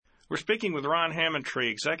We're speaking with Ron Hammontree,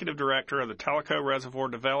 Executive Director of the Tellico Reservoir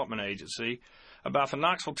Development Agency, about the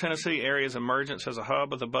Knoxville, Tennessee area's emergence as a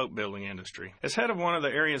hub of the boat building industry. As head of one of the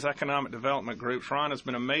area's economic development groups, Ron has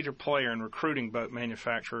been a major player in recruiting boat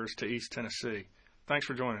manufacturers to East Tennessee. Thanks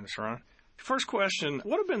for joining us, Ron. First question,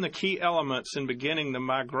 what have been the key elements in beginning the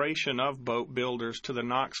migration of boat builders to the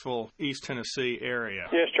Knoxville, East Tennessee area?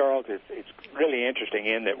 Yes, Charles, it's really interesting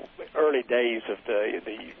in the early days of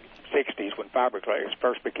the 60s when fiberglass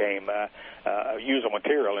first became a usable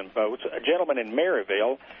material in boats. A gentleman in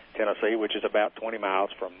Maryville, Tennessee, which is about 20 miles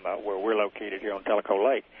from where we're located here on Tellico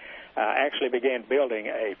Lake, actually began building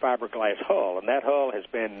a fiberglass hull, and that hull has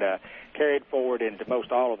been carried forward into most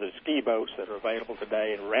all of the ski boats that are available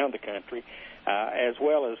today and around the country, as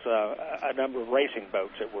well as a number of racing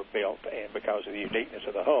boats that were built, and because of the uniqueness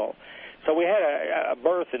of the hull. So we had a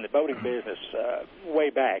birth in the boating business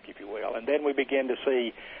way back, if you will, and then we began to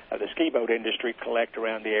see the ski boat industry collect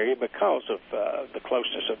around the area because of the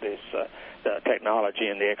closeness of this the technology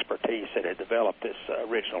and the expertise that had developed this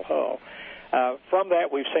original hull. From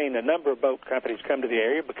that, we've seen a number of boat companies come to the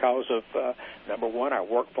area because of, number one, our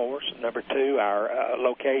workforce, number two, our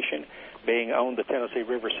location. Being on the Tennessee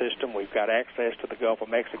River system, we've got access to the Gulf of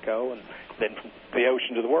Mexico and then from the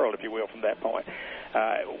ocean to the world, if you will, from that point.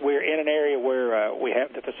 We're in an area where we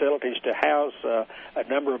have the facilities to house a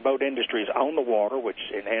number of boat industries on the water, which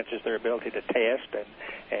enhances their ability to test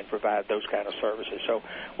and provide those kind of services. So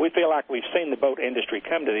we feel like we've seen the boat industry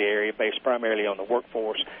come to the area based primarily on the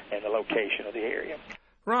workforce and the location of the area.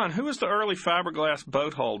 Ron, who was the early fiberglass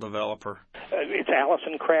boat hull developer? It's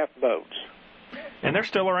Allison Craft Boats. And they're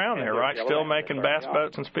still around there, right? Still making bass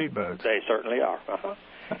boats and speed boats. They certainly are.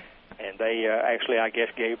 And they actually, I guess,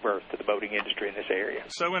 gave birth to the boating industry in this area.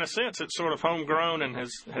 So in a sense, it's sort of homegrown and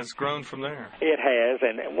has grown from there. It has,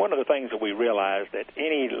 and one of the things that we realized that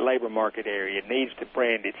any labor market area needs to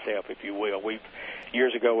brand itself, if you will.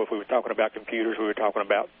 Years ago, if we were talking about computers, we were talking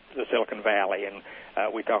about the Silicon Valley,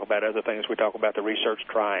 and we talk about other things. We talk about the Research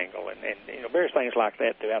Triangle and various things like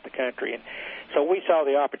that throughout the country. And so we saw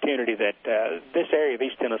the opportunity that this area of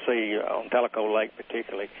East Tennessee, on Tellico Lake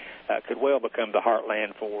particularly, could well become the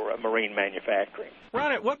heartland for marine manufacturing.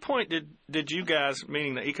 Ron, at what point did you guys,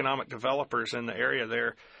 meaning the economic developers in the area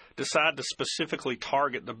there, decide to specifically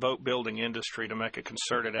target the boat building industry to make a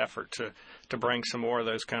concerted effort to bring some more of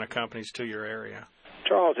those kind of companies to your area?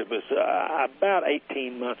 Charles, it was about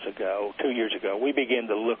 18 months ago, 2 years ago, we began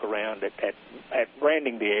to look around at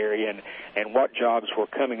branding the area and what jobs were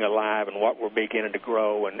coming alive and what were beginning to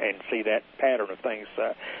grow and see that pattern of things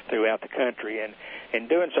throughout the country. And in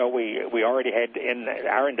doing so, we already had in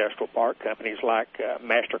our industrial park companies like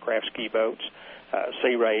Mastercraft Ski Boats.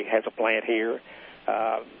 Sea Ray has a plant here.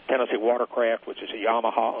 Tennessee Watercraft, which is a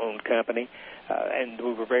Yamaha-owned company. And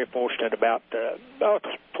we were very fortunate about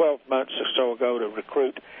 12 months or so ago to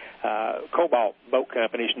recruit Cobalt Boat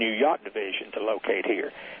Company's new yacht division to locate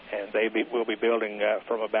here. And will be building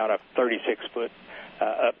from about a 36-foot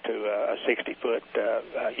up to a 60-foot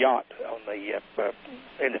yacht on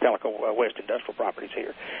in the Tellico West Industrial Properties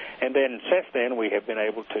here. And then since then, we have been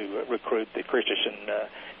able to recruit the Christensen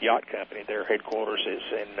Yacht Company. Their headquarters is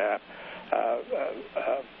in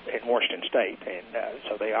Washington State, and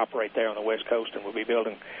so they operate there on the West Coast, and we'll be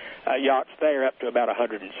building yachts there up to about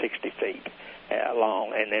 160 feet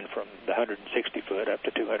long, and then from the 160 foot up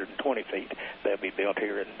to 220 feet, they'll be built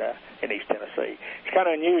here in East Tennessee. It's kind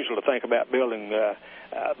of unusual to think about building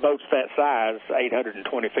boats that size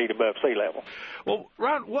 820 feet above sea level. Well,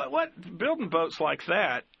 Ron, what building boats like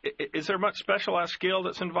that, is there much specialized skill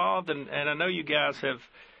that's involved? And I know you guys have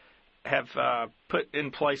put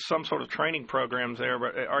in place some sort of training programs there,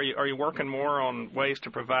 but are you working more on ways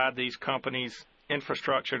to provide these companies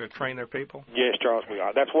infrastructure to train their people? Yes, Charles, we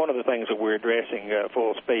are. That's one of the things that we're addressing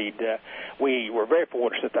full speed. We were very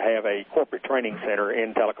fortunate to have a corporate training center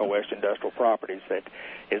in Tellico West Industrial Properties that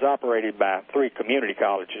is operated by 3 community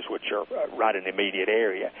colleges, which are right in the immediate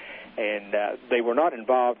area. And they were not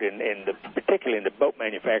involved particularly in the boat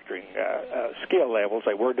manufacturing skill levels.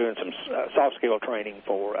 They were doing some soft skill training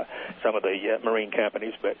for some of the marine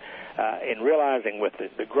companies. But in realizing with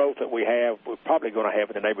the growth that we have, we're probably going to have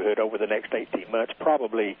in the neighborhood over the next 18 months,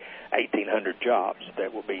 probably 1,800 jobs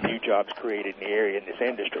that will be new jobs created in the area in this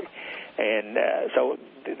industry. And so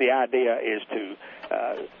the idea is to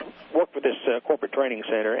work with this corporate training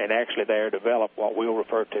center and actually there develop what we'll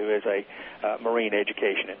refer to as a Marine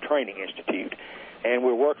Education and Training Institute. And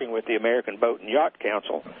we're working with the American Boat and Yacht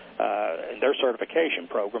Council and their certification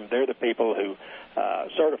program. They're the people who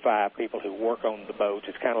certify people who work on the boats.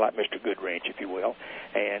 It's kind of like Mr. Goodwrench, if you will.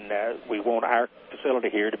 And we want our facility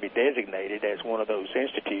here to be designated as one of those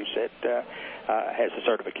institutes that has the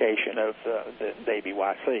certification of the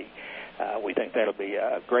ABYC. We think that'll be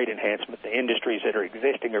a great enhancement. The industries that are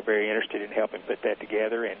existing are very interested in helping put that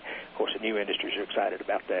together, and, of course, the new industries are excited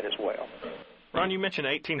about that as well. Ron, you mentioned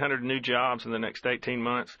 1,800 new jobs in the next 18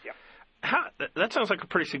 months. Yeah. That sounds like a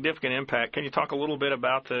pretty significant impact. Can you talk a little bit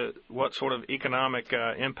about what sort of economic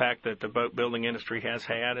impact that the boat building industry has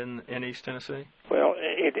had in East Tennessee? Well,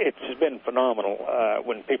 it's been phenomenal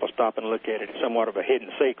when people stop and look at it. It's somewhat of a hidden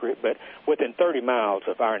secret, but within 30 miles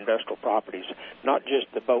of our industrial properties, not just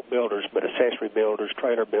the boat builders, but accessory builders,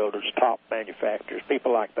 trailer builders, top manufacturers,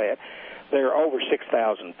 people like that, there are over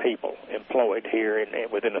 6,000 people employed here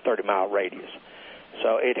within a 30-mile radius.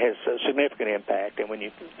 So it has a significant impact, and when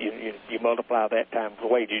you multiply that times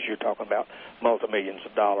wages, you're talking about multi-millions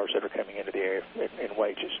of dollars that are coming into the area in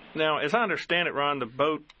wages. Now, as I understand it, Ron, the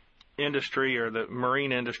boat industry or the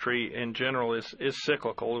marine industry in general is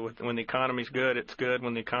cyclical. When the economy's good, it's good.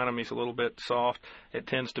 When the economy's a little bit soft, it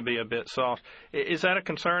tends to be a bit soft. Is that a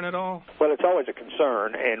concern at all? Well, it's always a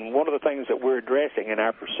concern, and one of the things that we're addressing in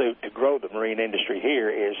our pursuit to grow the marine industry here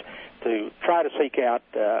is to try to seek out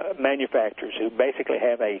manufacturers who basically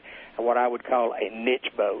have what I would call a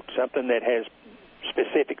niche boat, something that has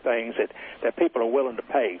specific things that people are willing to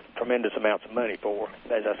pay tremendous amounts of money for.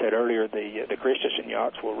 As I said earlier, the Christensen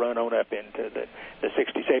yachts will run on up into the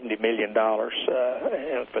 $60-70 million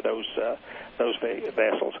for those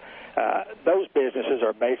vessels. Those businesses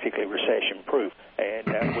are basically recession-proof,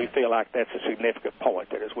 and we feel like that's a significant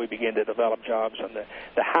point, that as we begin to develop jobs on the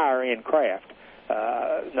higher-end craft,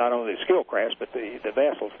 not only the skill crafts, but the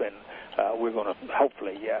vessels, then we're going to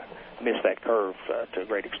hopefully miss that curve to a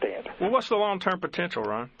great extent. Well, what's the long-term potential,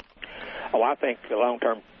 Ron? Oh, I think the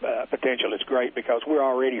long-term potential is great because we're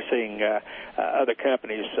already seeing other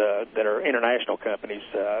companies that are international companies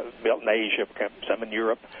built in Asia, some in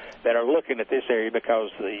Europe, that are looking at this area because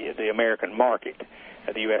the American market,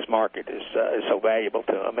 the U.S. market, is so valuable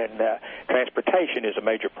to them. And transportation is a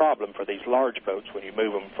major problem for these large boats when you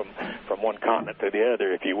move them from one continent to the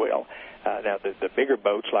other, if you will. Now, the bigger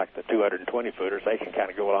boats, like the 220-footers, they can kind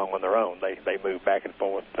of go along on their own. They move back and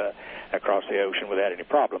forth across the ocean without any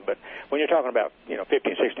problem. But when you're talking about 50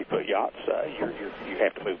 and 60-foot yachts, you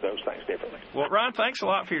have to move those things differently. Well, Ron, thanks a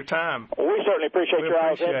lot for your time. Well, we certainly appreciate your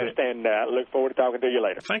all's interest and look forward to talking to you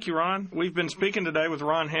later. Thank you, Ron. We've been speaking today with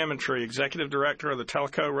Ron Hammontree, Executive Director of the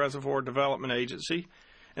Tellico Reservoir Development Agency.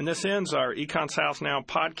 And this ends our Econ South Now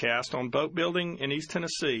podcast on boat building in East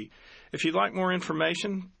Tennessee. If you'd like more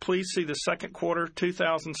information, please see the second quarter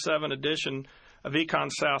 2007 edition of Econ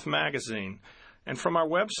South magazine. And from our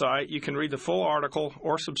website, you can read the full article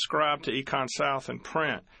or subscribe to Econ South in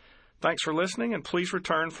print. Thanks for listening, and please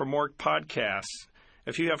return for more podcasts.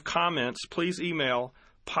 If you have comments, please email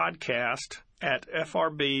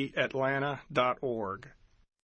podcast@frbatlanta.org.